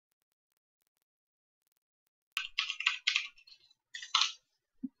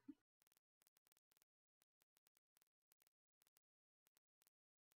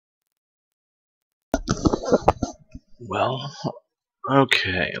Well,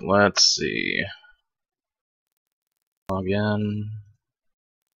 okay, let's see. Log in.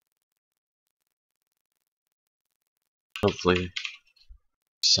 Hopefully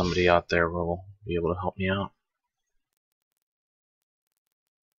somebody out there will be able to help me out.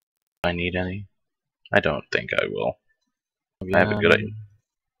 If I need any. I don't think I will. I have a good idea.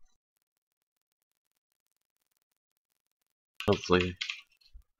 Hopefully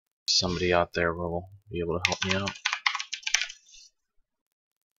somebody out there will be able to help me out.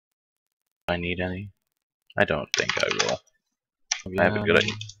 If I need any. I don't think I will. I have a good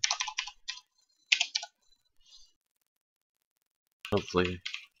idea. Hopefully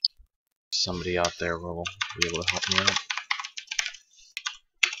somebody out there will be able to help me out. If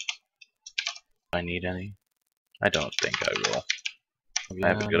I need any. I don't think I will. I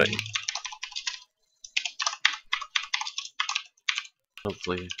have a good idea.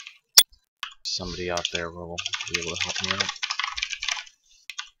 Hopefully somebody out there will be able to help me out.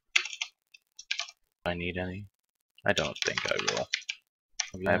 If I need any. I don't think I will.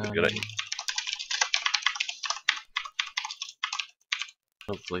 I have a good idea.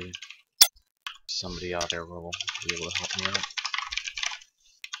 Hopefully somebody out there will be able to help me out.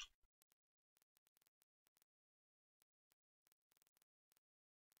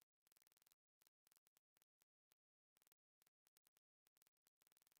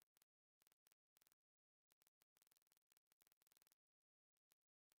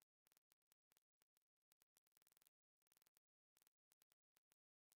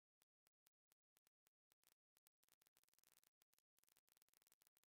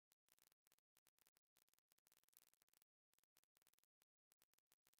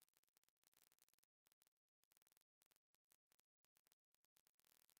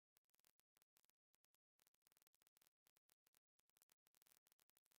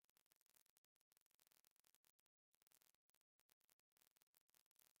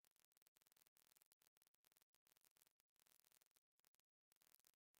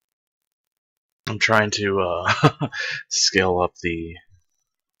 I'm trying to scale up the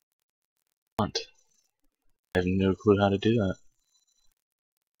font. I have no clue how to do that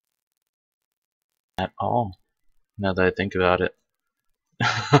at all, now that I think about it.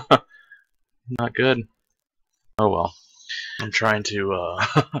 Not good. Oh well. I'm trying to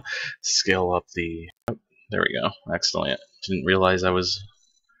scale up the... Oh, there we go. Excellent. Didn't realize I was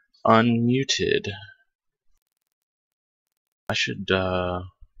unmuted. I should...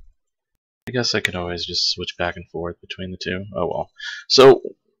 I guess I could always just switch back and forth between the two. Oh well. So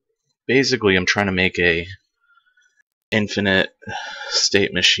basically I'm trying to make a infinite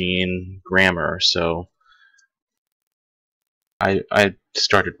state machine grammar. So I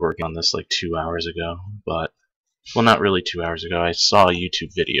started working on this like 2 hours ago, but well, not really 2 hours ago. I saw a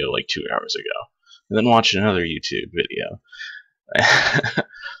YouTube video like 2 hours ago, and then watched another YouTube video.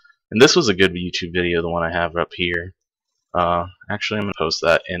 And this was a good YouTube video, the one I have up here. Actually, I'm gonna post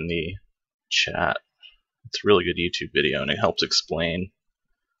that in the chat. It's a really good YouTube video, and it helps explain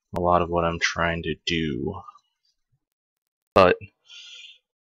a lot of what I'm trying to do. But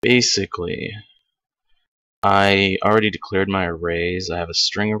basically, I already declared my arrays. I have a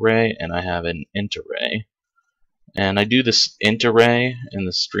string array and I have an int array. And I do this int array and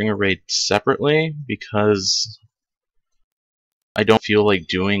the string array separately because I don't feel like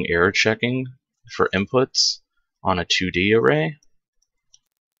doing error checking for inputs on a 2D array.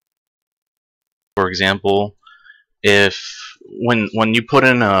 For example, if when you put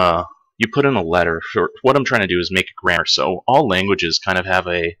in a letter, what I'm trying to do is make a grammar. So all languages kind of have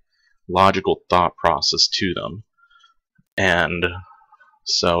a logical thought process to them, and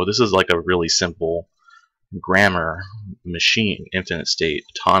so this is like a really simple grammar machine, infinite state,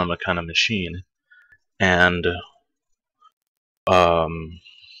 autonomous kind of machine. And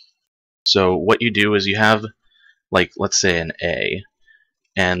so what you do is you have, like, let's say an A,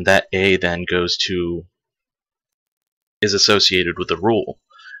 and that A then is associated with a rule,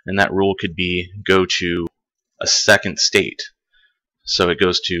 and that rule could be go to a second state. So it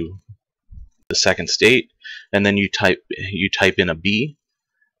goes to the second state, and then you type in a B,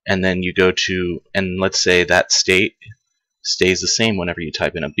 and then you go to, and let's say that state stays the same whenever you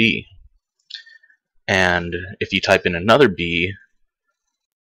type in a B. And if you type in another B,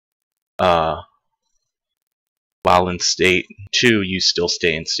 while in state 2, you still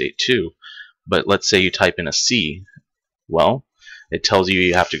stay in state 2. But let's say you type in a C, well, it tells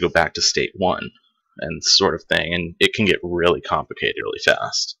you have to go back to state 1, and sort of thing, and it can get really complicated really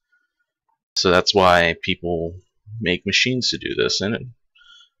fast. So that's why people make machines to do this and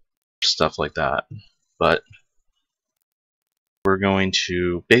stuff like that. But we're going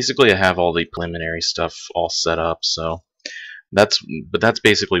to basically I have all the preliminary stuff all set up, so that's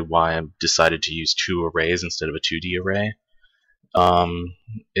basically why I've decided to use 2 arrays instead of a 2D array.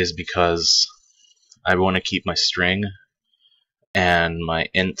 Is because I want to keep my string and my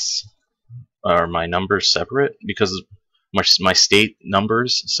ints or my numbers separate, because my state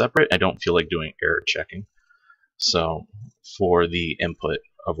numbers separate. I don't feel like doing error checking. So for the input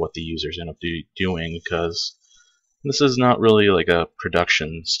of what the users end up doing, because this is not really like a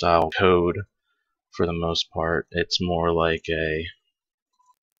production style code for the most part. It's more like a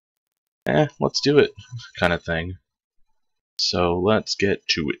let's do it kind of thing. So let's get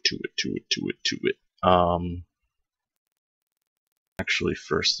to it. Actually,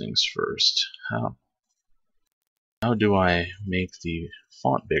 first things first. How do I make the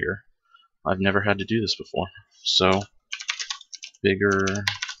font bigger? I've never had to do this before. So bigger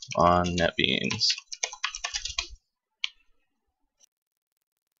on NetBeans.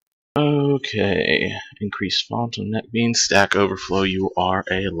 Okay, increase font on NetBeans. Stack Overflow, you are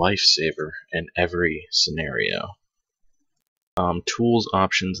a lifesaver in every scenario. Tools,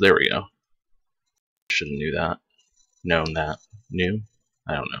 options, there we go. Should have knew that. Known that. Knew?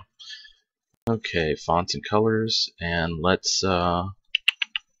 I don't know. Okay, fonts and colors, and let's, there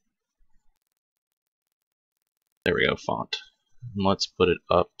we go, font. And let's put it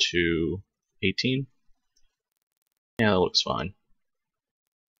up to 18. Yeah, that looks fine.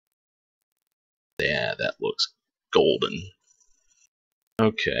 Yeah, that looks golden.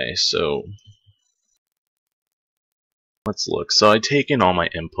 Okay, so let's look. So I take in all my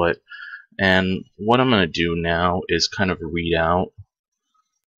input, and what I'm going to do now is kind of read out,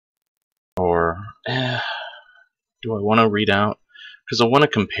 or do I want to read out? Because I want to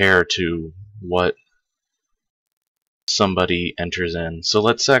compare to what somebody enters in. So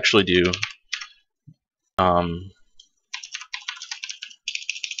let's actually do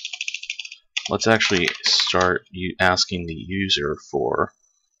let's actually start asking the user for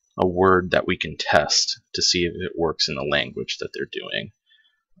a word that we can test to see if it works in the language that they're doing.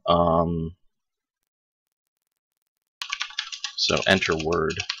 So enter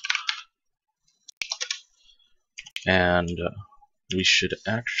word, and we should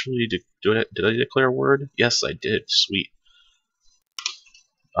actually did I declare a word? Yes, I did. Sweet.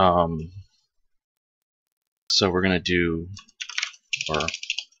 So we're gonna do,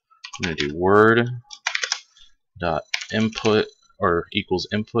 word dot input or equals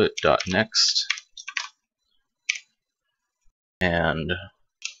input dot next, and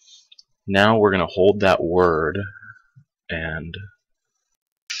now we're gonna hold that word, and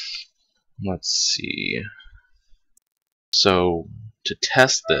let's see. So to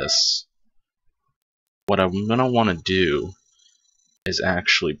test this, what I'm gonna want to do is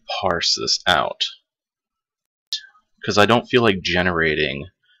actually parse this out, because I don't feel like generating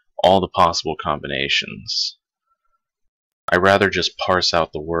all the possible combinations. I rather just parse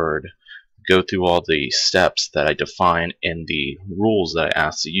out the word, go through all the steps that I define in the rules that I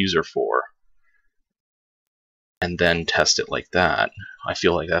ask the user for, and then test it like that. I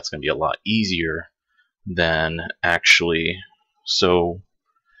feel like that's going to be a lot easier than actually. So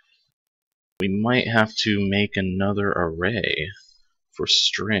we might have to make another array for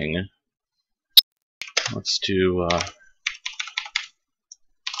string. Let's do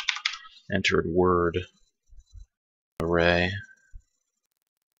entered word array.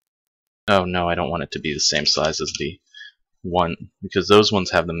 Oh no, I don't want it to be the same size as the one, because those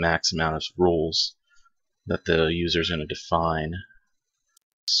ones have the max amount of rules that the user is going to define.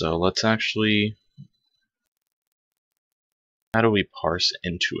 So let's actually, how do we parse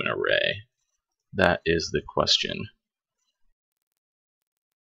into an array? That is the question.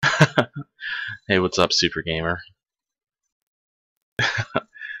 Hey, what's up, Super Gamer?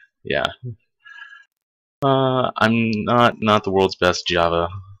 Yeah. I'm not the world's best Java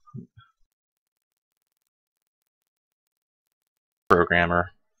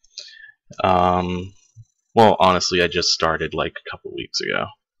programmer. Well, honestly, I just started like a couple weeks ago.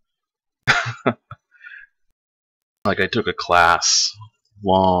 Like, I took a class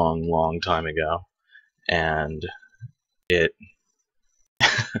long time ago, and it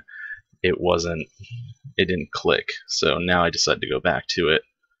didn't click. So now I decided to go back to it.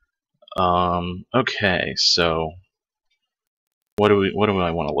 Okay, so what do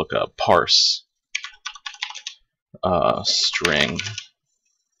I want to look up? Parse string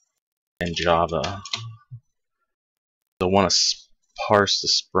in Java. So I want to parse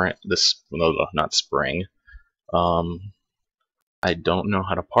not spring. I don't know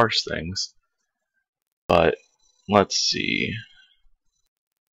how to parse things, but let's see.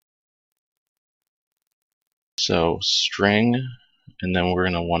 So string and then we're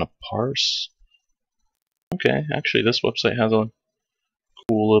going to want to parse. Okay, actually this website has a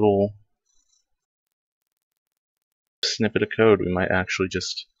cool little snippet of code. We might actually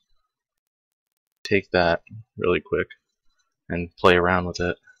just take that really quick and play around with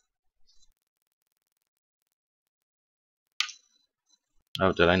it.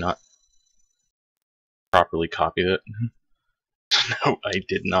 Oh, did I not properly copy it? No, I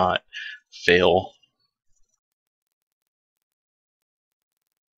did not. Fail.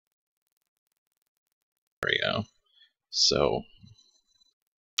 There we go. So,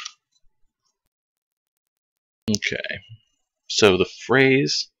 okay. So the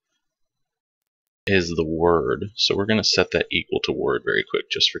phrase is the word. So we're going to set that equal to word very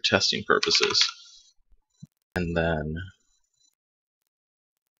quick just for testing purposes. And then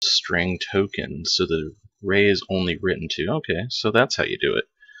string token. So the array is only written to. Okay, so that's how you do it.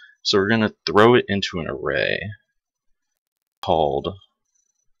 So we're going to throw it into an array called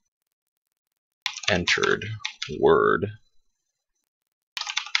entered word.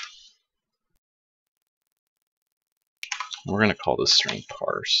 We're going to call this string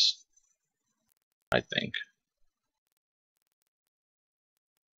parse, I think.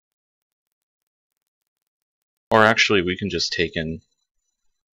 Or actually, we can just take in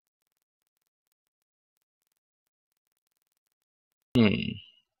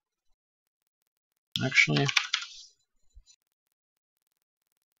actually,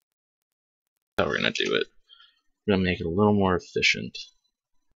 how we're going to do it. We're going to make it a little more efficient.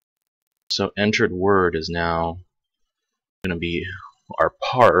 So entered word is now going to be our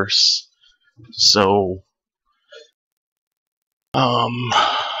parse. So,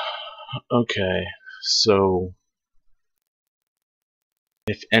 okay, so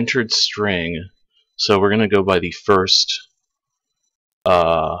if entered string, so we're going to go by the first,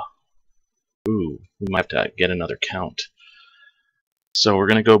 we might have to get another count. So we're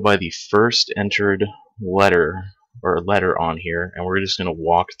going to go by the first entered letter, or letter on here, and we're just going to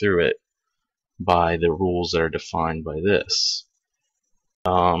walk through it by the rules that are defined by this.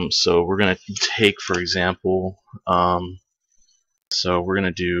 So we're going to take, for example, so we're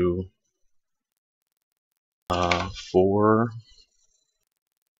going to do for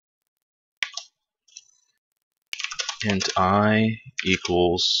int I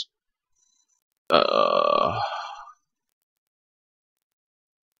equals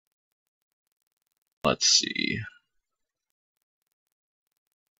let's see.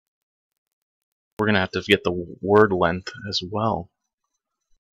 We're going to have to get the word length as well.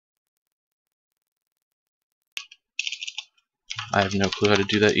 I have no clue how to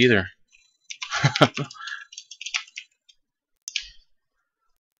do that either.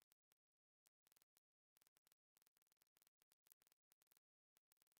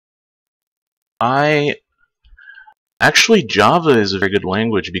 Actually, Java is a very good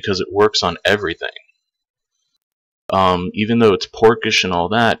language because it works on everything. Even though it's porkish and all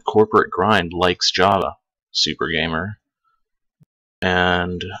that, Corporate Grind likes Java, Super Gamer.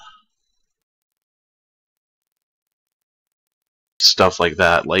 And stuff like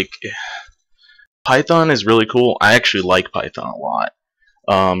that. Like, Python is really cool. I actually like Python a lot.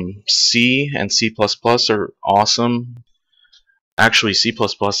 C and C++ are awesome. Actually, C++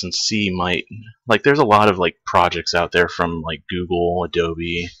 and C might, like, there's a lot of like projects out there from like Google,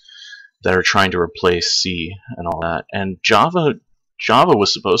 Adobe, that are trying to replace C and all that. And Java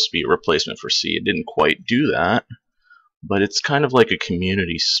was supposed to be a replacement for C. It didn't quite do that, but it's kind of like a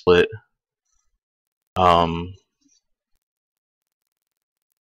community split. Oh,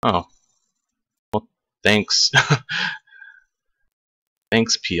 well, thanks.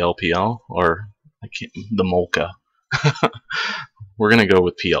 Thanks, PLPL, or the Molka. We're gonna go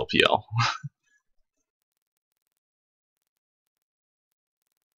with PLPL.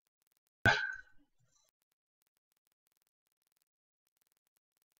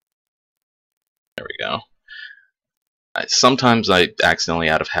 There we go. Sometimes I accidentally,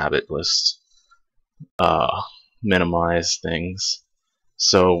 out of habit, list minimize things.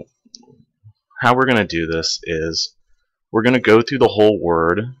 So how we're gonna do this is we're gonna go through the whole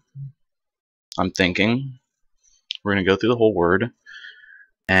word. I'm thinking we're gonna go through the whole word,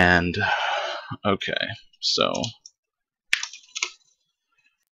 and okay, so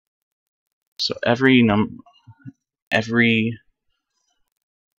every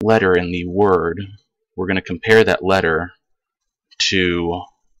letter in the word, we're going to compare that letter to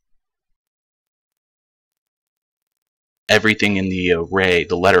everything in the array,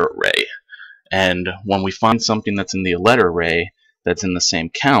 the letter array. And when we find something that's in the letter array that's in the same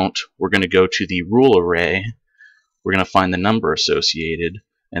count, we're going to go to the rule array, we're going to find the number associated,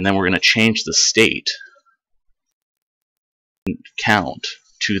 and then we're going to change the state count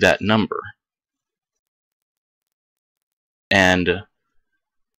to that number. And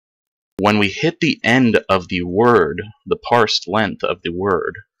when we hit the end of the word, the parsed length of the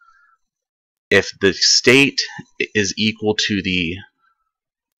word, if the state is equal to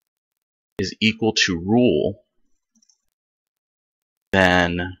rule,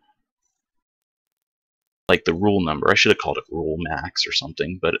 then like the rule number, I should have called it rule max or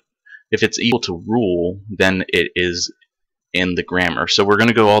something, but if it's equal to rule, then it is in the grammar. So we're going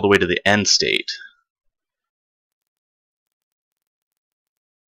to go all the way to the end state.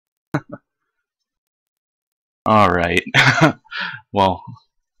 Alright. Well,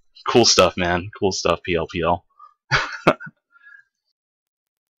 cool stuff, man. Cool stuff, PLPL.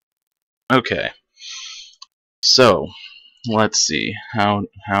 Okay. So, let's see. How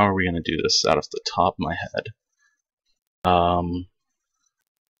are we going to do this out of the top of my head?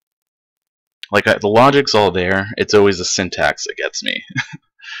 Like, the logic's all there. It's always the syntax that gets me.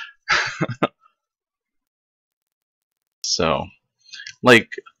 So, like,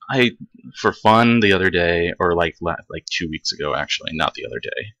 for fun the other day, or like 2 weeks ago, actually, not the other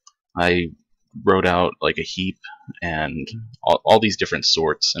day, I wrote out like a heap and all these different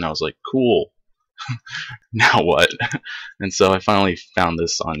sorts, and I was like, cool. Now what? And so I finally found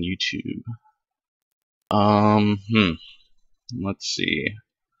this on YouTube. Let's see.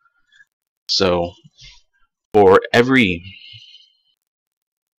 So for every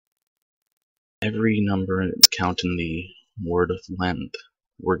number counting the word of length,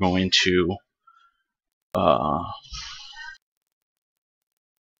 we're going to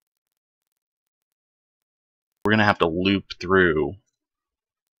have to loop through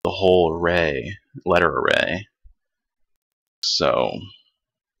the whole array, letter array. So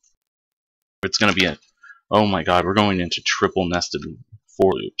it's going to be oh my god, we're going into triple nested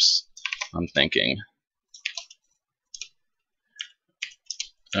for loops, I'm thinking.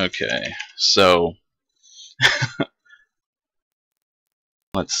 Okay, so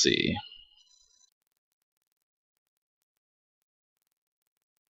let's see.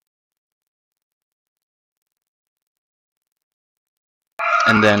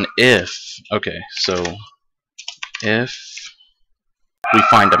 And then if we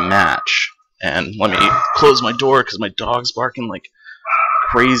find a match, and let me close my door because my dog's barking like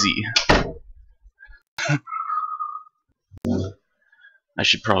crazy. I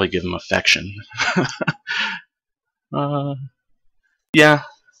should probably give him affection. Yeah,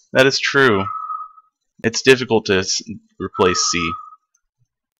 that is true. It's difficult to replace C.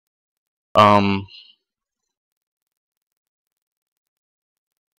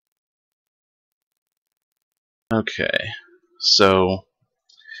 Okay, so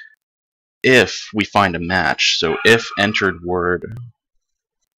if we find a match, so if entered word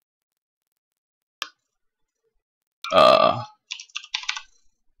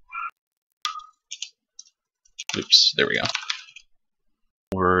oops, there we go.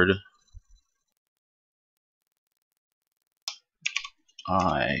 Word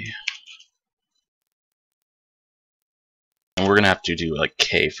I, and we're gonna have to do like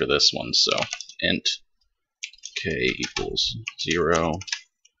k for this one, so int k equals 0,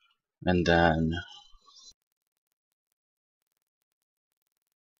 and then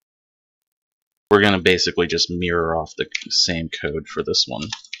we're gonna basically just mirror off the same code for this one.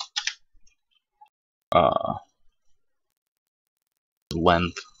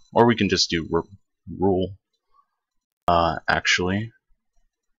 Length, or we can just do rule. Actually,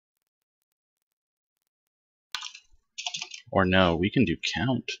 or no, we can do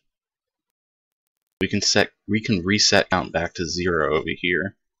count. We can reset count back to 0 over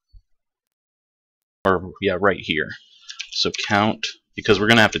here, or yeah, right here. So count, because we're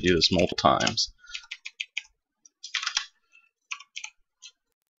gonna have to do this multiple times.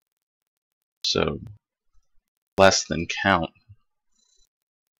 So less than count.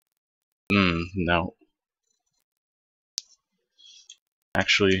 No.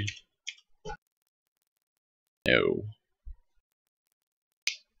 Actually, no.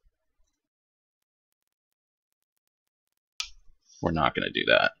 We're not going to do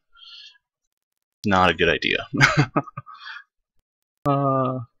that. Not a good idea.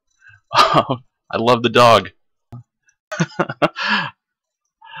 Oh, I love the dog.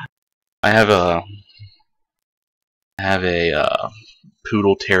 I have a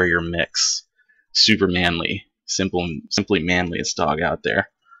poodle terrier mix, super manly, simply manliest dog out there,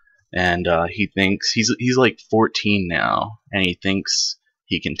 and he thinks he's like 14 now, and he thinks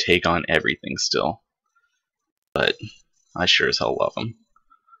he can take on everything still. But I sure as hell love him.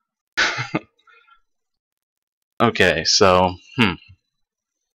 Okay, so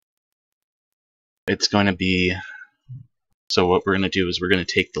it's going to be So what we're going to do is we're going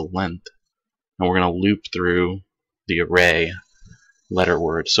to take the length and we're going to loop through the array letter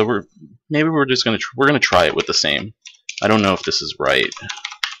word. So we're just going to try it with the same. I don't know if this is right.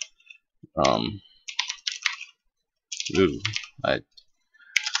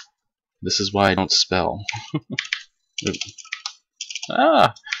 This is why I don't spell.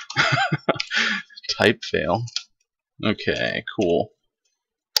 Ah! Type fail. Okay, cool.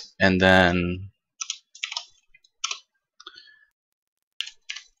 And then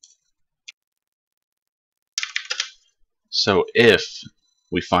so if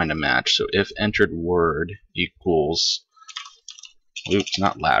we find a match, so if entered word equals, oops,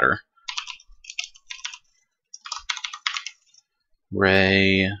 not ladder,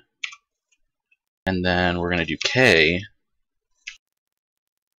 array, and then we're going to do k,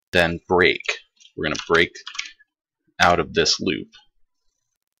 then break. We're going to break out of this loop.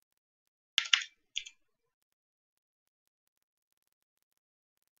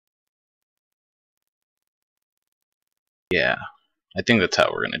 Yeah, I think that's how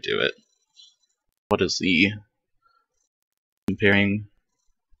we're going to do it. What is the comparing?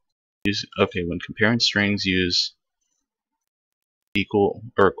 Okay, when comparing strings, use equal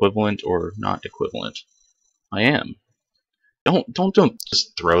or equivalent or not equivalent. I am. Don't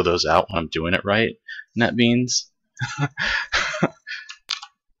just throw those out when I'm doing it right, NetBeans.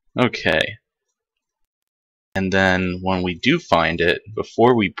 Okay. And then when we do find it,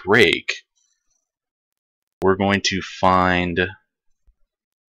 before we break, we're going to find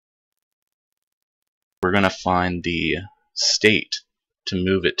the state to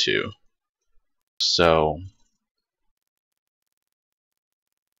move it to. So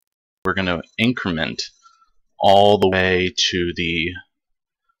we're going to increment all the way to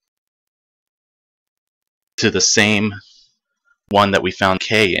the same one that we found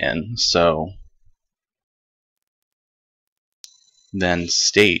k in. So then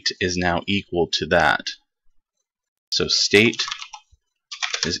state is now equal to that. So state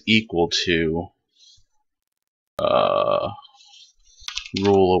is equal to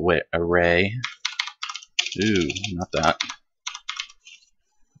rule array. Ooh, not that.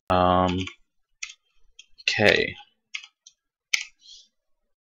 K.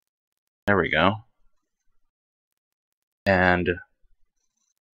 There we go. And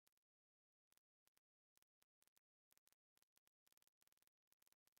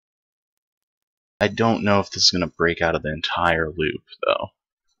I don't know if this is going to break out of the entire loop, though.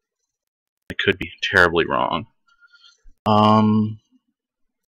 I could be terribly wrong.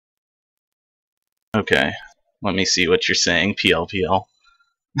 Okay, let me see what you're saying, PLPL.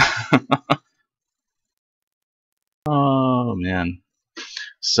 Oh man.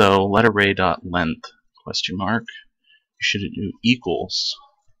 So letArray.length question mark. You should do equals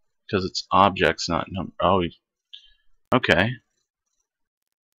because it's objects, not number. Oh, okay.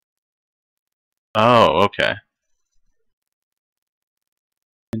 Oh, okay.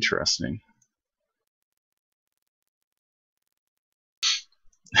 Interesting.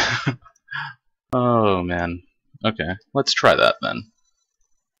 Oh man. Okay, let's try that then.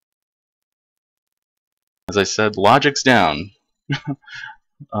 As I said, logic's down.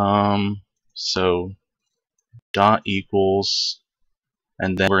 So dot equals,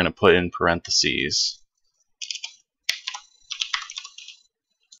 and then we're going to put in parentheses.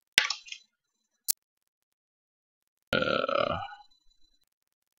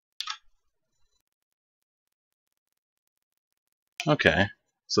 Okay,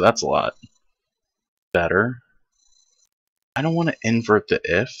 so that's a lot better. I don't want to invert the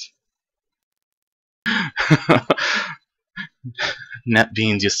if.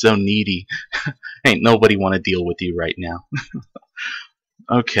 NetBeans, you're so needy. Ain't nobody want to deal with you right now.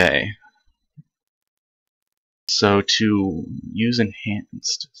 Okay. So to use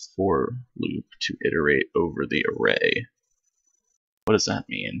enhanced for loop to iterate over the array, what does that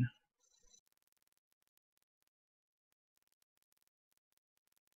mean?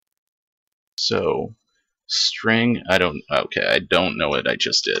 So string, I don't know what I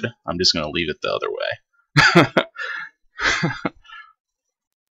just did. I'm just going to leave it the other way.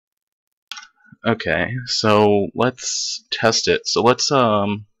 Okay, so let's test it. So let's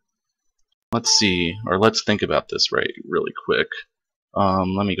see, or let's think about this really quick.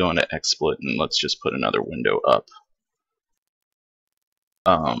 Let me go into XSplit and let's just put another window up.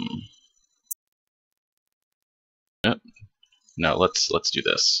 No, let's do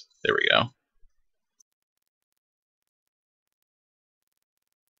this. There we go.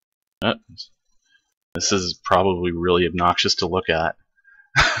 This is probably really obnoxious to look at.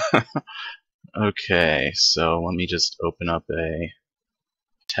 Okay, so let me just open up a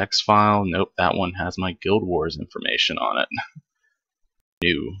text file. Nope, that one has my Guild Wars information on it.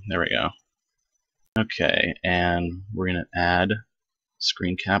 New. There we go. Okay, and we're going to add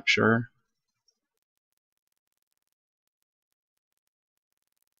screen capture.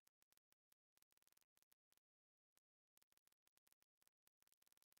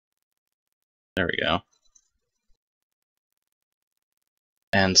 There we go.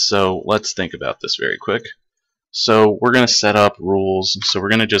 And so let's think about this very quick. So we're going to set up rules. So we're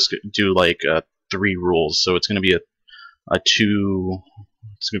going to just do like 3 rules. So it's going to be a 2.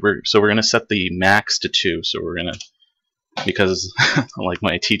 So we're going to set the max to 2. So we're going to, because like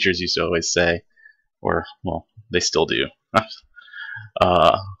my teachers used to always say, or well, they still do,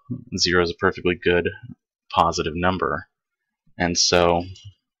 0 is a perfectly good positive number. And so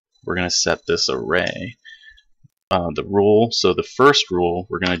we're going to set this array. The rule, so the first rule,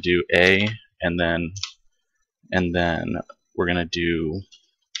 we're going to do A, and then we're going to do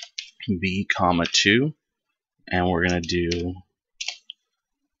B, comma 2, and we're going to do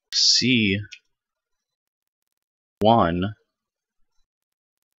C 1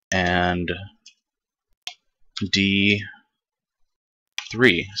 and D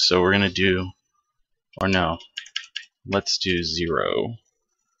 3. So we're going to do, or no, let's do 0.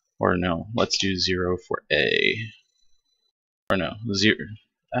 Or no, let's do 0 for A. Or no,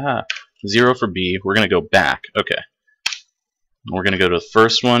 0 for B. We're going to go back. Okay. We're going to go to the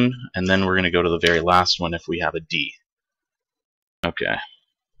first one, and then we're going to go to the very last one if we have a D. Okay.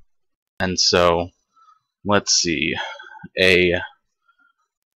 And so, let's see.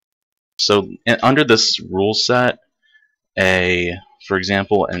 So under this rule set, for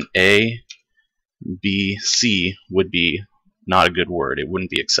example, an A, B, C would be not a good word. It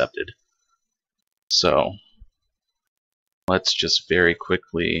wouldn't be accepted. So let's just very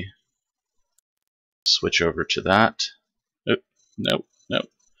quickly switch over to that. Oh, nope, nope.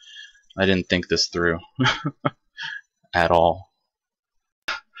 I didn't think this through at all.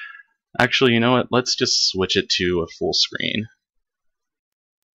 Actually, you know what? Let's just switch it to a full screen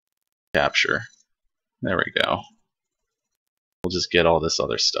capture. There we go. We'll just get all this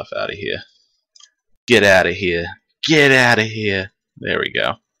other stuff out of here. Get out of here. Get out of here. There we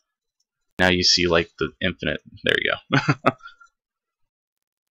go. Now you see like the infinite. There you go.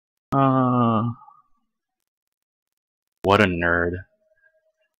 What a nerd.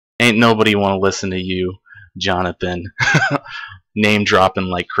 Ain't nobody want to listen to you, Jonathan. Name dropping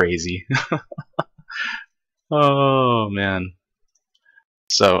like crazy. Oh man.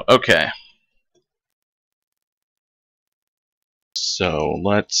 So, okay. So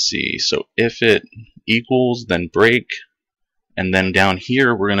let's see. So if it equals, then break. And then down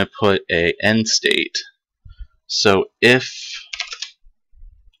here we're going to put a end state. So if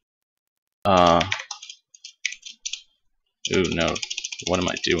ooh, no, what am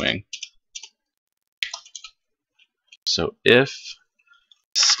I doing? So if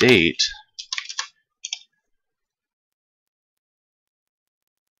state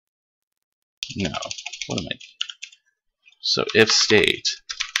what am I? So if state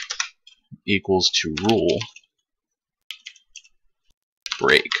equals to rule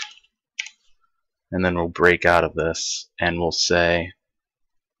break, and then we'll break out of this and we'll say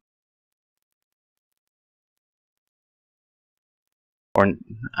or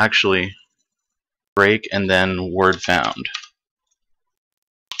actually break and then word found,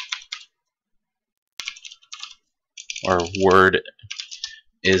 or word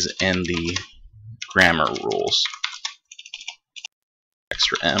is in the grammar rules,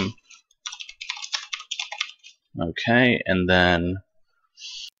 extra M. Okay, and then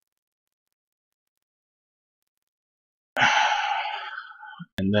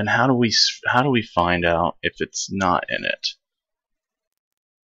how do we find out if it's not in it?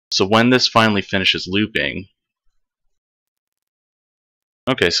 So when this finally finishes looping,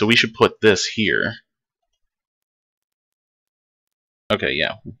 okay, so we should put this here. Okay,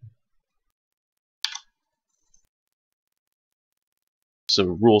 yeah. So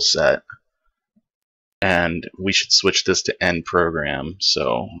rule set, and we should switch this to end program.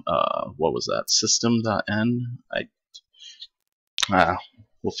 So what was that? System.end?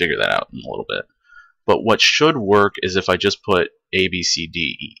 We'll figure that out in a little bit. But what should work is if I just put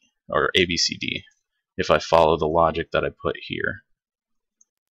ABCD, or ABCD, if I follow the logic that I put here.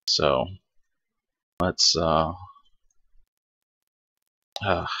 So let's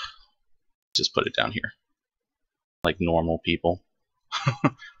just put it down here, like normal people.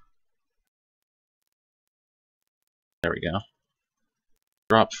 There we go.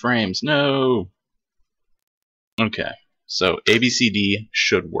 Drop frames. No! Okay, so ABCD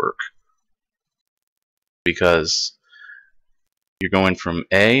should work, because you're going from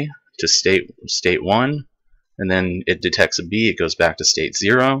A to state 1, and then it detects a B, it goes back to state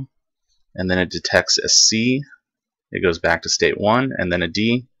 0, and then it detects a C, it goes back to state 1, and then a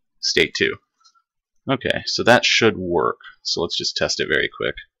D, state 2. Okay, so that should work. So let's just test it very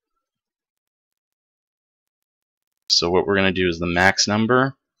quick. So what we're going to do is the max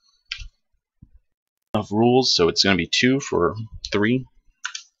number of rules, so it's going to be 2 for 3,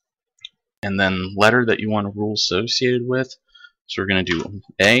 and then letter that you want a rule associated with. So we're going to do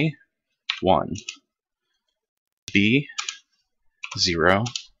A, 1, B, 0,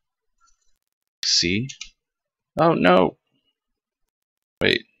 C, oh no,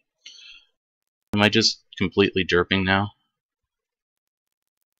 wait, am I just completely derping now?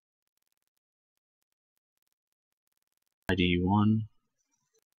 IDE1,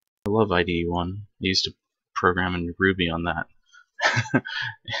 I love IDE1, I used to program in Ruby on that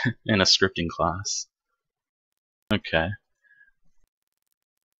in a scripting class. Okay.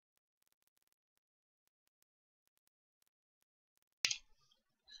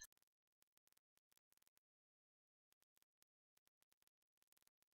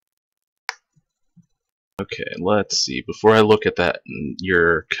 Okay, let's see. Before I look at that,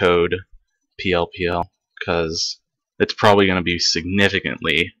 your code, PLPL, because it's probably going to be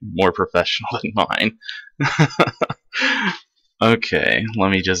significantly more professional than mine. Okay,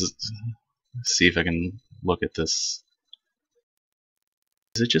 let me just see if I can look at this.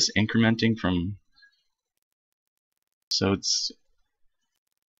 Is it just incrementing from... So it's...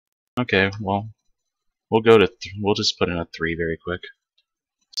 Okay, well, we'll go to... we'll just put in a 3 very quick.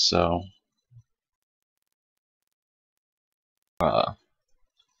 So...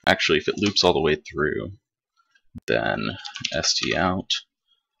 actually, if it loops all the way through, then stout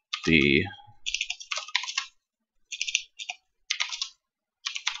the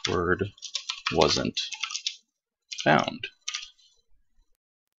word wasn't found.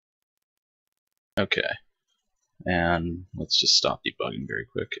 Okay, and let's just stop debugging very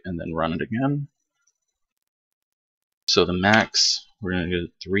quick and then run it again. So the max, we're going to go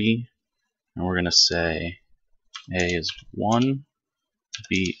to 3, and we're going to say A is 1,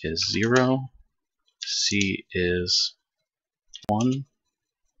 B is 0, C is 1.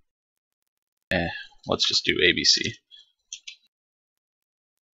 Let's just do ABC.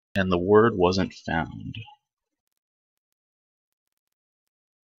 And the word wasn't found.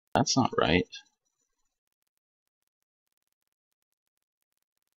 That's not right.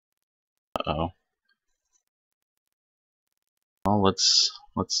 Uh-oh. Well, let's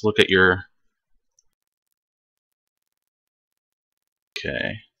look at your...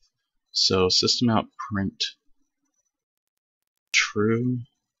 Okay. So system out print true.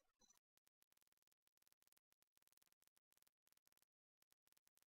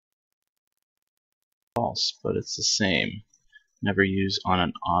 False, but it's the same. Never use on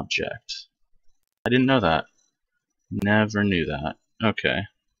an object. I didn't know that. Never knew that. Okay.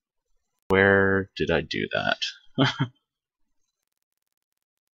 Where did I do that?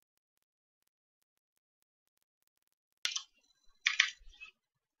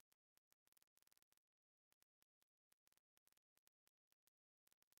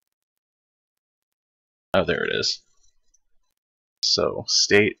 Oh, there it is. So,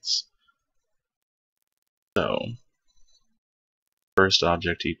 states. So, first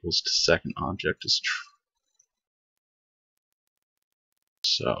object equals to second object is true.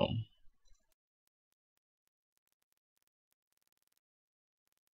 So,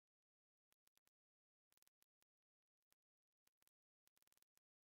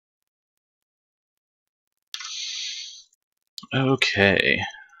 okay.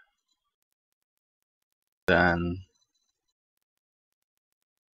 Then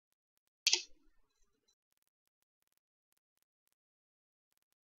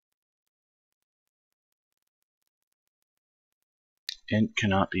int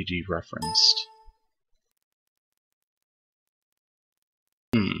cannot be dereferenced.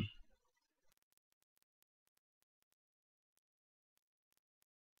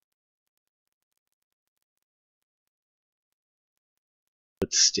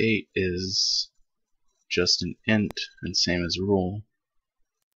 But state is just an int and same as rule.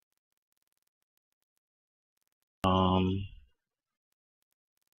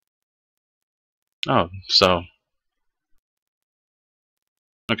 Oh, so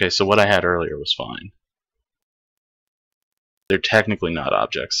okay, so what I had earlier was fine. They're technically not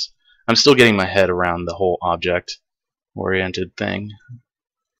objects. I'm still getting my head around the whole object-oriented thing,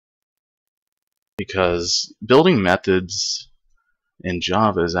 because building methods in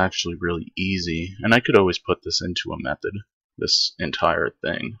Java is actually really easy, and I could always put this into a method, this entire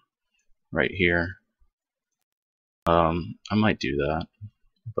thing right here. I might do that,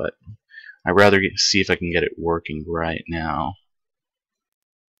 but I'd rather see if I can get it working right now.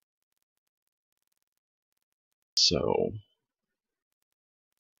 So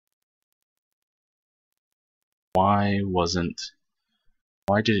why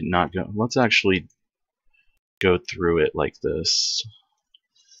did it not go? Let's actually go through it like this.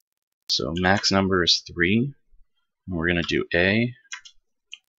 So max number is 3, and we're going to do A,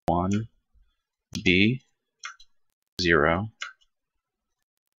 1, B, 0,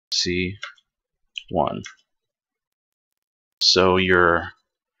 C, 1. So you're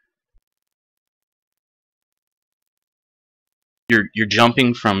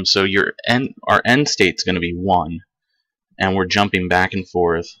jumping from, so our end state's going to be 1, and we're jumping back and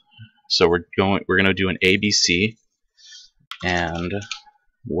forth. So we're going to do an ABC, and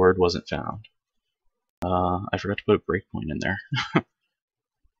word wasn't found. I forgot to put a breakpoint in there. Come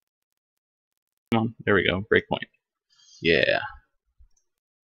on, there we go, breakpoint. Yeah.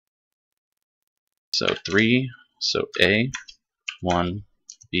 So 3, so A, 1,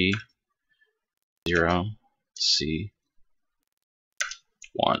 B, 0, C,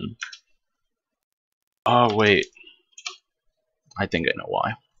 1. Oh wait, I think I know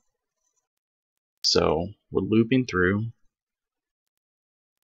why. So we're looping through.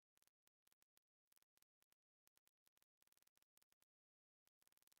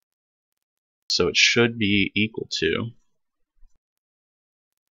 So it should be equal to,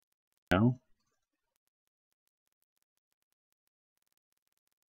 no?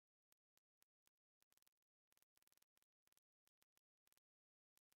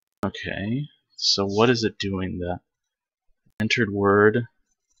 Okay, so what is it doing? The entered word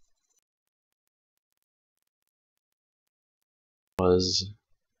was,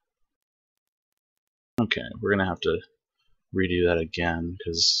 okay, we're gonna have to redo that again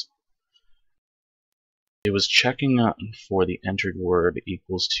because it was checking for the entered word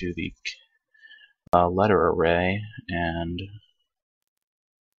equals to the letter array, and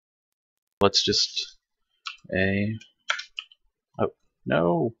let's just oh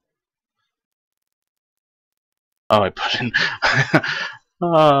no, oh I put in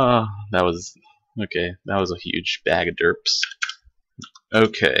that was okay, that was a huge bag of derps.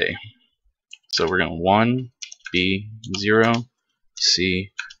 Okay, so we're going 1 B 0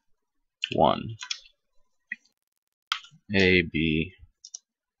 C 1 A B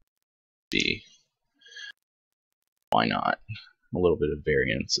B. Why not? A little bit of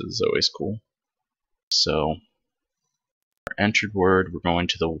variance is always cool. So our entered word, we're going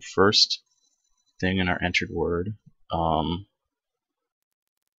to the first thing in our entered word.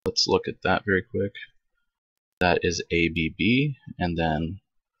 Let's look at that very quick. That is ABB, and then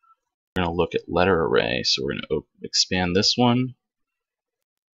we're going to look at letter array. So we're going to expand this one,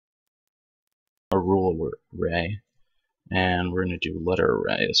 a rule array, and we're going to do letter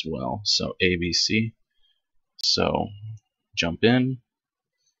array as well. So ABC. So jump in.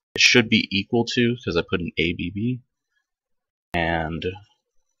 It should be equal to, because I put an ABB, and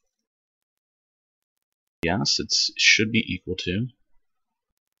yes, it should be equal to.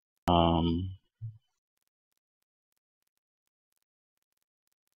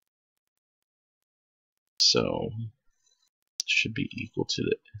 So it should be equal to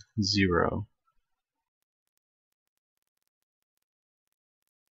the 0.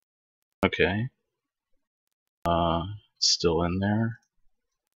 Okay. It's still in there.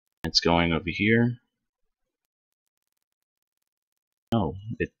 It's going over here. Oh,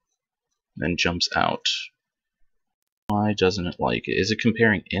 it then jumps out. Why doesn't it like it? Is it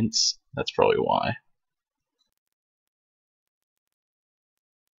comparing ints? That's probably why.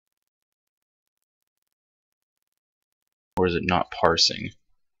 Or is it not parsing?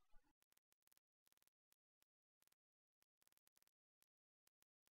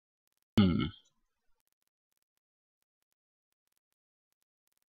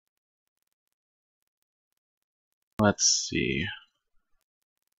 Let's see.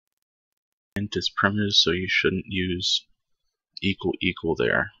 Int is primitive, so you shouldn't use equal equal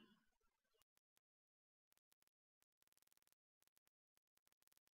there.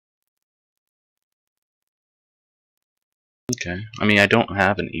 Okay, I mean I don't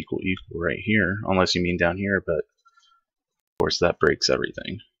have an equal equal right here, unless you mean down here, but of course that breaks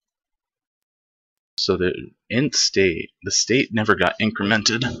everything. So the int state, the state never got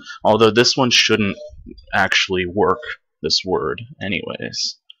incremented, although this one shouldn't actually work, this word,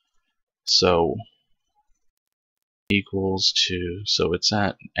 anyways. So equals to, so it's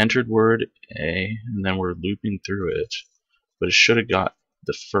at entered word A, and then we're looping through it, but it should have got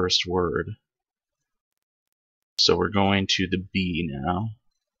the first word. So we're going to the B now,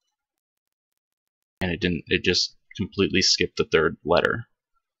 and it didn't, it just completely skip the third letter.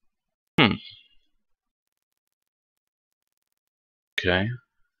 Okay.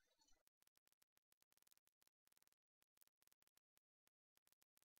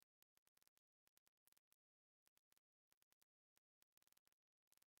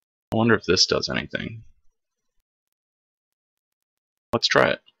 I wonder if this does anything. Let's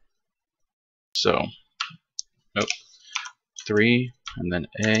try it. So, 3, and then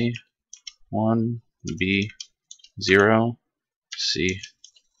A, 1, B, 0, C,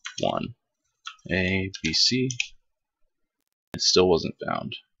 1. A, B, C. It still wasn't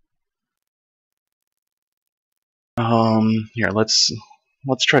found. Here, let's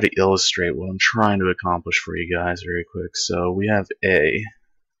try to illustrate what I'm trying to accomplish for you guys very quick. So we have A.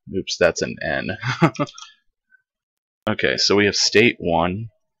 Oops, that's an N. Okay, so we have state 1,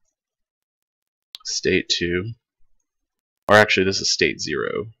 state 2, or actually this is state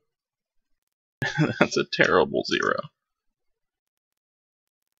 0. That's a terrible 0.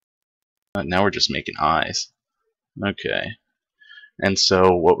 Now we're just making I's. Okay. And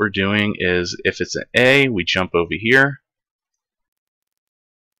so what we're doing is, if it's an A, we jump over here.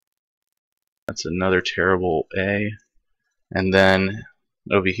 That's another terrible A. And then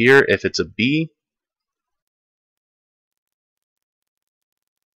over here, if it's a B,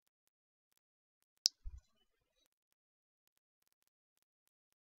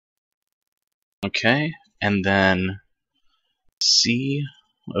 okay, and then C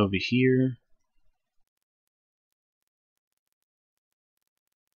over here.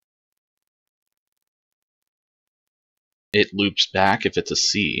 It loops back if it's a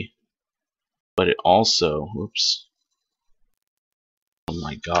C, but it also, whoops, oh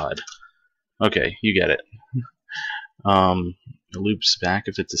my god. Okay, you get it. It loops back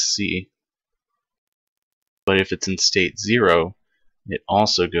if it's a C, but if it's in state 0, it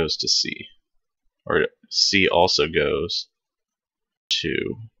also goes to C, or C also goes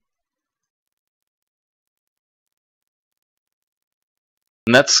to.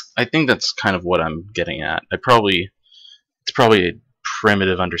 And I think that's kind of what I'm getting at. It's probably a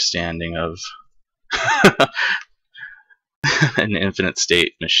primitive understanding of an infinite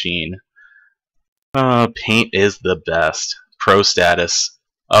state machine. Paint is the best. Pro status.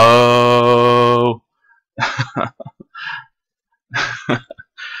 Oh.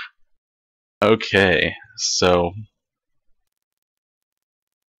 Okay, so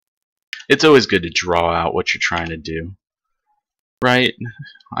it's always good to draw out what you're trying to do, right?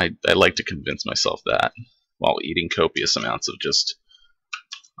 I like to convince myself that while eating copious amounts of just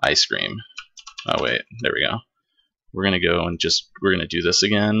ice cream. Oh wait, there we go. We're gonna go and we're gonna do this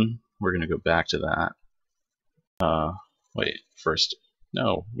again. We're gonna go back to that. Wait, first,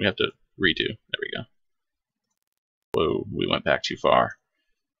 no, we have to redo. There we go. Whoa, we went back too far.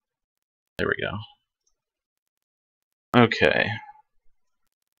 There we go. Okay.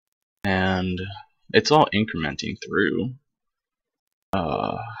 And it's all incrementing through.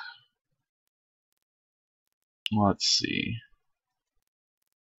 Let's see.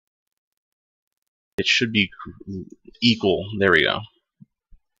 It should be equal. There we go.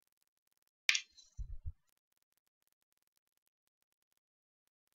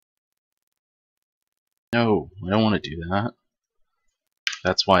 No, I don't want to do that.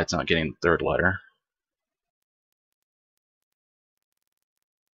 That's why it's not getting the third letter.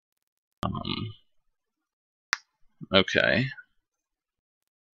 Okay.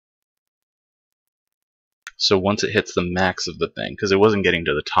 So once it hits the max of the thing, because it wasn't getting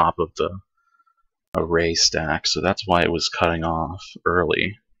to the top of the array stack, so that's why it was cutting off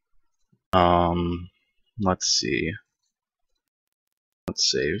early. Let's see. Let's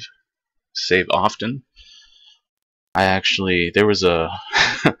save. Save often. There was a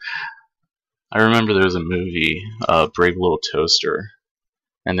I remember there was a movie, Brave Little Toaster,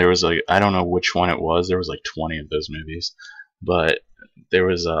 and there was I don't know which one it was. There was like 20 of those movies, but there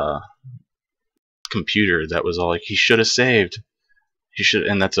was a computer that was all like, he should have saved. He should,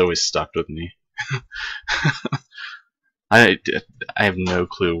 and that's always stuck with me. I have no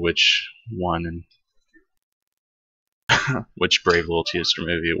clue which one and which Brave Little Toaster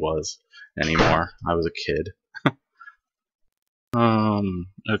movie it was anymore. I was a kid.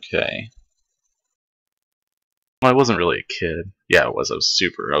 Okay. Well, I wasn't really a kid. Yeah, I was. I was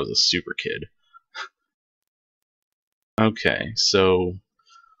a super kid. Okay, so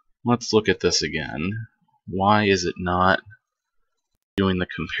let's look at this again. Why is it not doing the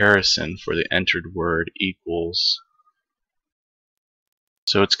comparison for the entered word equals?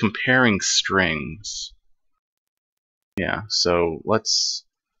 So it's comparing strings. Yeah, so let's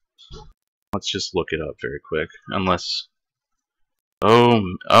just look it up very quick. Unless, oh,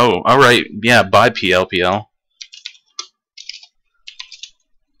 all right, yeah, bye PLPL.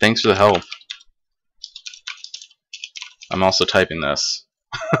 Thanks for the help. I'm also typing this.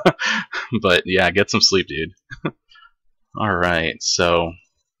 But yeah, get some sleep, dude. Alright, so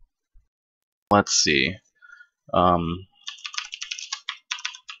let's see.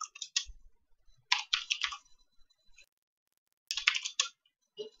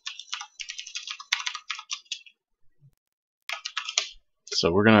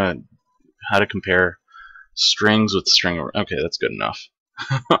 So we're gonna how to compare strings with string. Okay, that's good enough.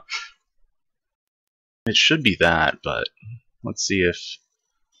 It should be that, but let's see if.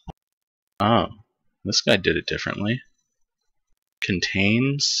 Oh, this guy did it differently.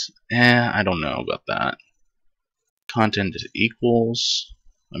 Contains? I don't know about that. Content is equals.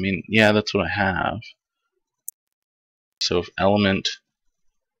 I mean, yeah, that's what I have. So if element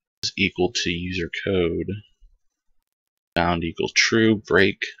is equal to user code, bound equals true,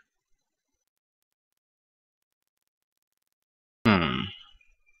 break.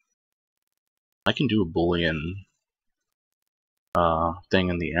 I can do a Boolean thing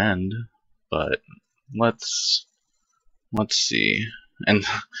in the end, but let's see. And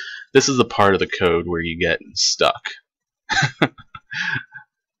this is the part of the code where you get stuck.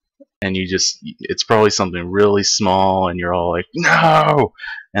 And it's probably something really small, and you're all like, no!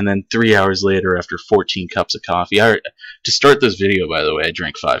 And then 3 hours later, after 14 cups of coffee, to start this video, by the way, I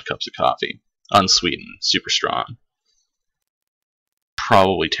drank 5 cups of coffee, unsweetened, super strong.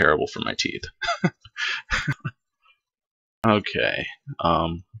 Probably terrible for my teeth. Okay,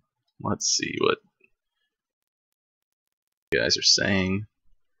 let's see what you guys are saying.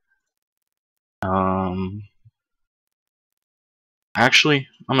 Actually,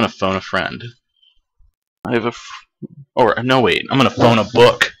 I'm gonna phone a friend. I have no, wait, I'm gonna phone a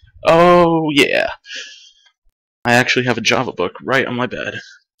book. Oh yeah, I actually have a Java book right on my bed.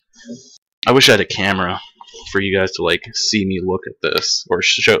 I wish I had a camera for you guys to like see me look at this, or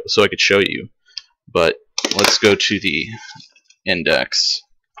so I could show you. But let's go to the index,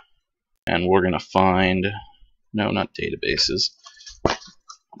 and we're gonna find not databases.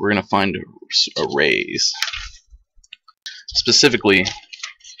 We're gonna find arrays. Specifically,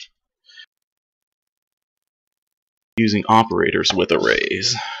 using operators with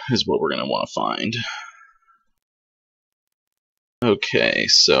arrays is what we're going to want to find. Okay,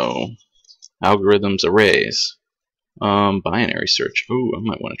 so algorithms, arrays, binary search. Oh, I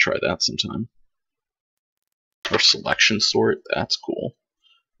might want to try that sometime. Or selection sort, that's cool.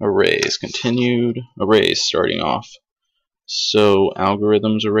 Arrays, continued, arrays starting off. So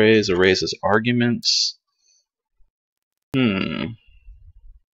algorithms, arrays as arguments. We're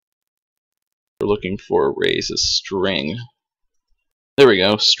looking for arrays as string. There we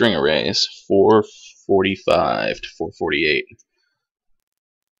go, string arrays, 445 to 448.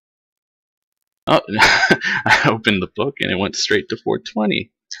 Oh, I opened the book and it went straight to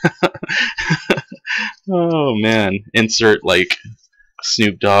 420. Oh man, insert like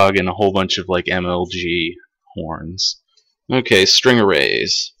Snoop Dogg and a whole bunch of like MLG horns. Okay, string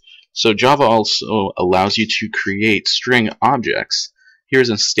arrays. So Java also allows you to create string objects. Here's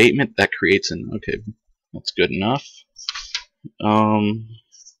a statement that creates an, okay, that's good enough.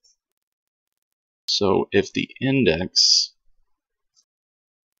 So if the index,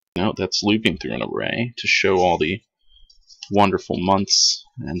 no, that's looping through an array to show all the wonderful months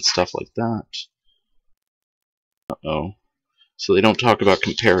and stuff like that. Uh-oh. So they don't talk about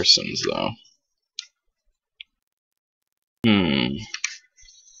comparisons, though.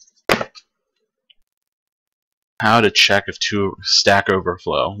 How to check if Stack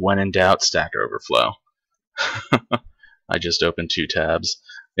Overflow. When in doubt, Stack Overflow. I just opened 2 tabs.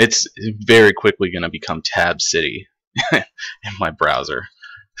 It's very quickly going to become Tab City in my browser.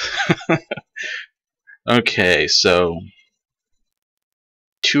 Okay, so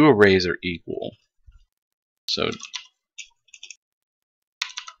 2 arrays are equal. So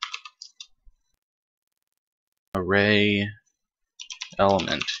array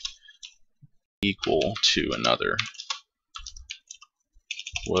element equal to another.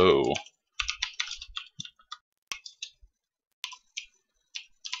 Whoa.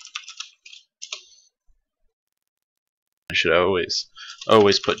 I should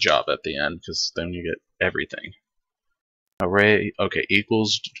always put Java at the end, because then you get everything. Array, okay,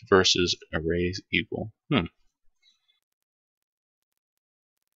 equals versus arrays equal.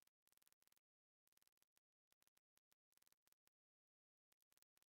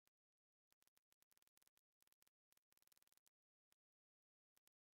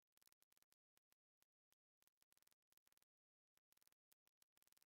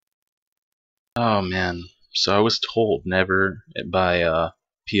 Oh man, so I was told never by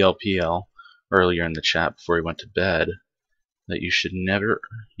PLPL earlier in the chat before he went to bed that you should never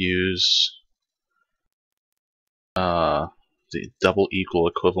use the double equal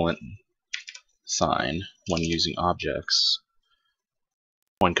equivalent sign when using objects,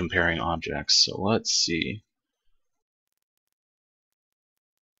 when comparing objects. So let's see.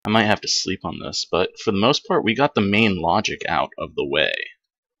 I might have to sleep on this, but for the most part, we got the main logic out of the way.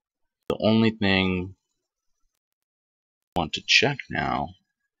 The only thing I want to check now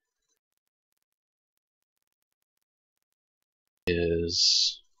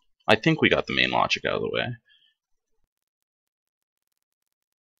is, I think we got the main logic out of the way,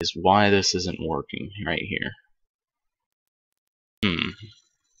 is why this isn't working right here.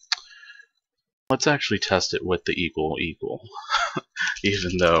 Let's actually test it with the equal,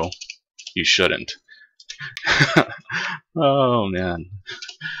 even though you shouldn't. Oh man.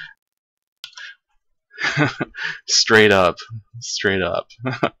 Straight up.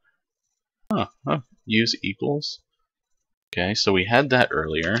 Use equals. Okay, so we had that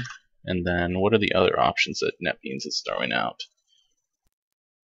earlier, and then what are the other options that NetBeans is throwing out?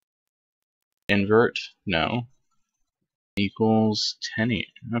 Invert? No. Equals 10.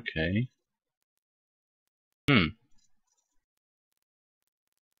 Okay.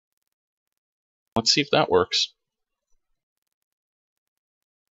 Let's see if that works.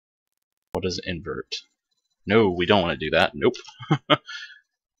 What is invert? No, we don't want to do that. Nope.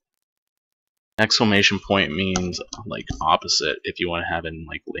 Exclamation point means like opposite if you want to have it in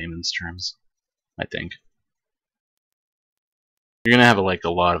like layman's terms, I think. You're gonna have like a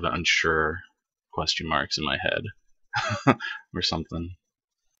lot of unsure question marks in my head or something.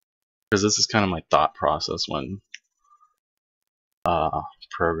 Because this is kind of my thought process when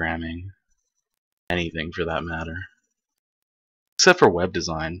programming anything for that matter. Except for web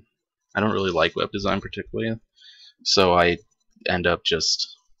design. I don't really like web design particularly, so I end up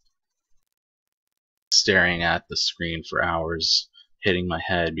just staring at the screen for hours, hitting my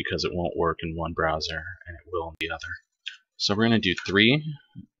head because it won't work in one browser and it will in the other. So we're going to do 3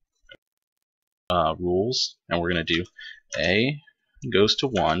 rules, and we're going to do A goes to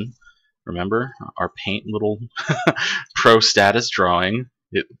 1. Remember our paint little pro status drawing?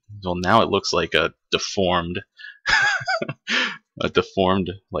 Well, now it looks like a deformed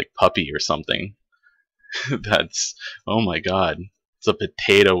like puppy or something. That's, oh my god, it's a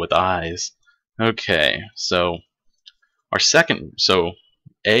potato with eyes. Okay, so our second, so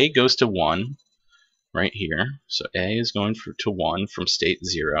A goes to 1 right here. So A is going to 1 from state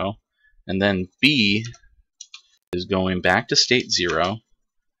 0, and then B is going back to state 0,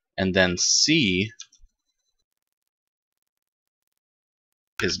 and then C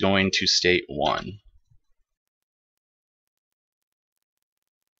is going to state 1.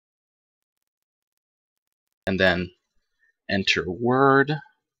 And then enter word,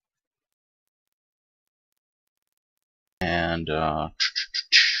 and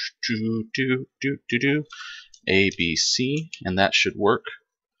ABC, and that should work.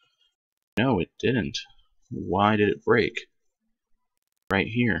 No, it didn't. Why did it break? Right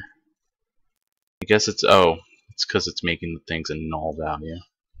here. I guess it's, oh, it's because it's making the things a null value.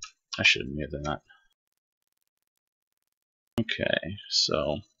 I should have made that. Okay,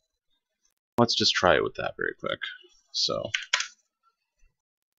 so let's just try it with that very quick. So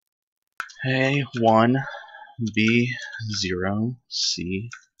A1, B0,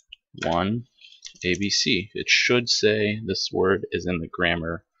 C1, ABC. It should say this word is in the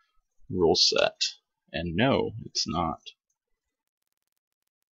grammar rule set. And no, it's not.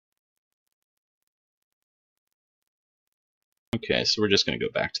 Okay, so we're just going to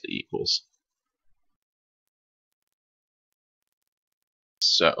go back to the equals.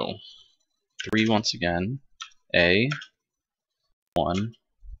 So 3 once again. A, 1,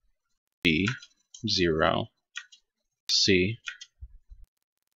 B, 0, C,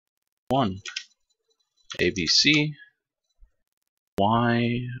 1. ABC.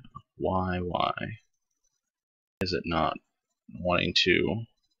 Why is it not wanting to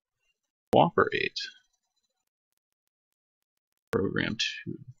cooperate? Program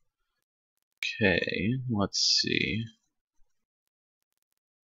 2. Okay, let's see.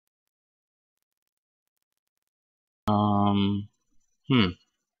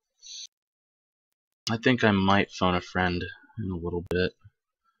 I think I might phone a friend in a little bit,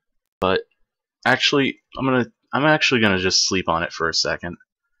 but actually, I'm actually gonna just sleep on it for a second.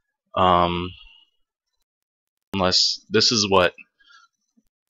 Unless this is what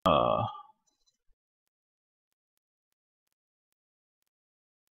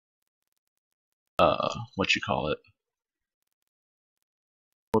what you call it.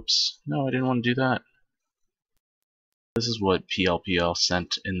 Whoops, no, I didn't want to do that. This is what PLPL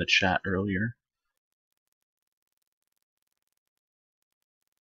sent in the chat earlier.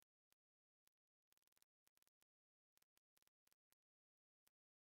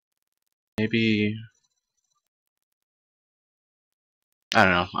 maybe, I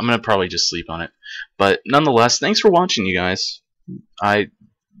don't know. I'm gonna probably just sleep on it. But nonetheless, thanks for watching, you guys.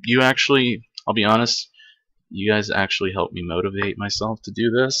 You actually, I'll be honest, you guys actually helped me motivate myself to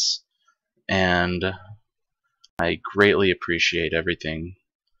do this, and I greatly appreciate everything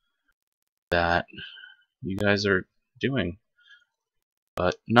that you guys are doing.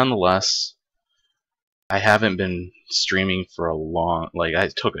 But nonetheless, I haven't been streaming for a long, like, I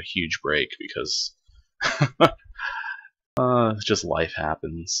took a huge break because just life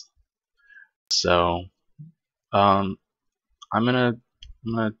happens. So, I'm gonna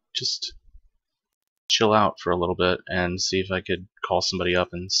just chill out for a little bit and see if I could call somebody up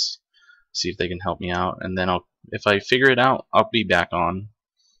and see if they can help me out, and then if I figure it out, I'll be back on.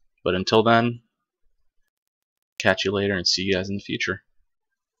 But until then, catch you later and see you guys in the future.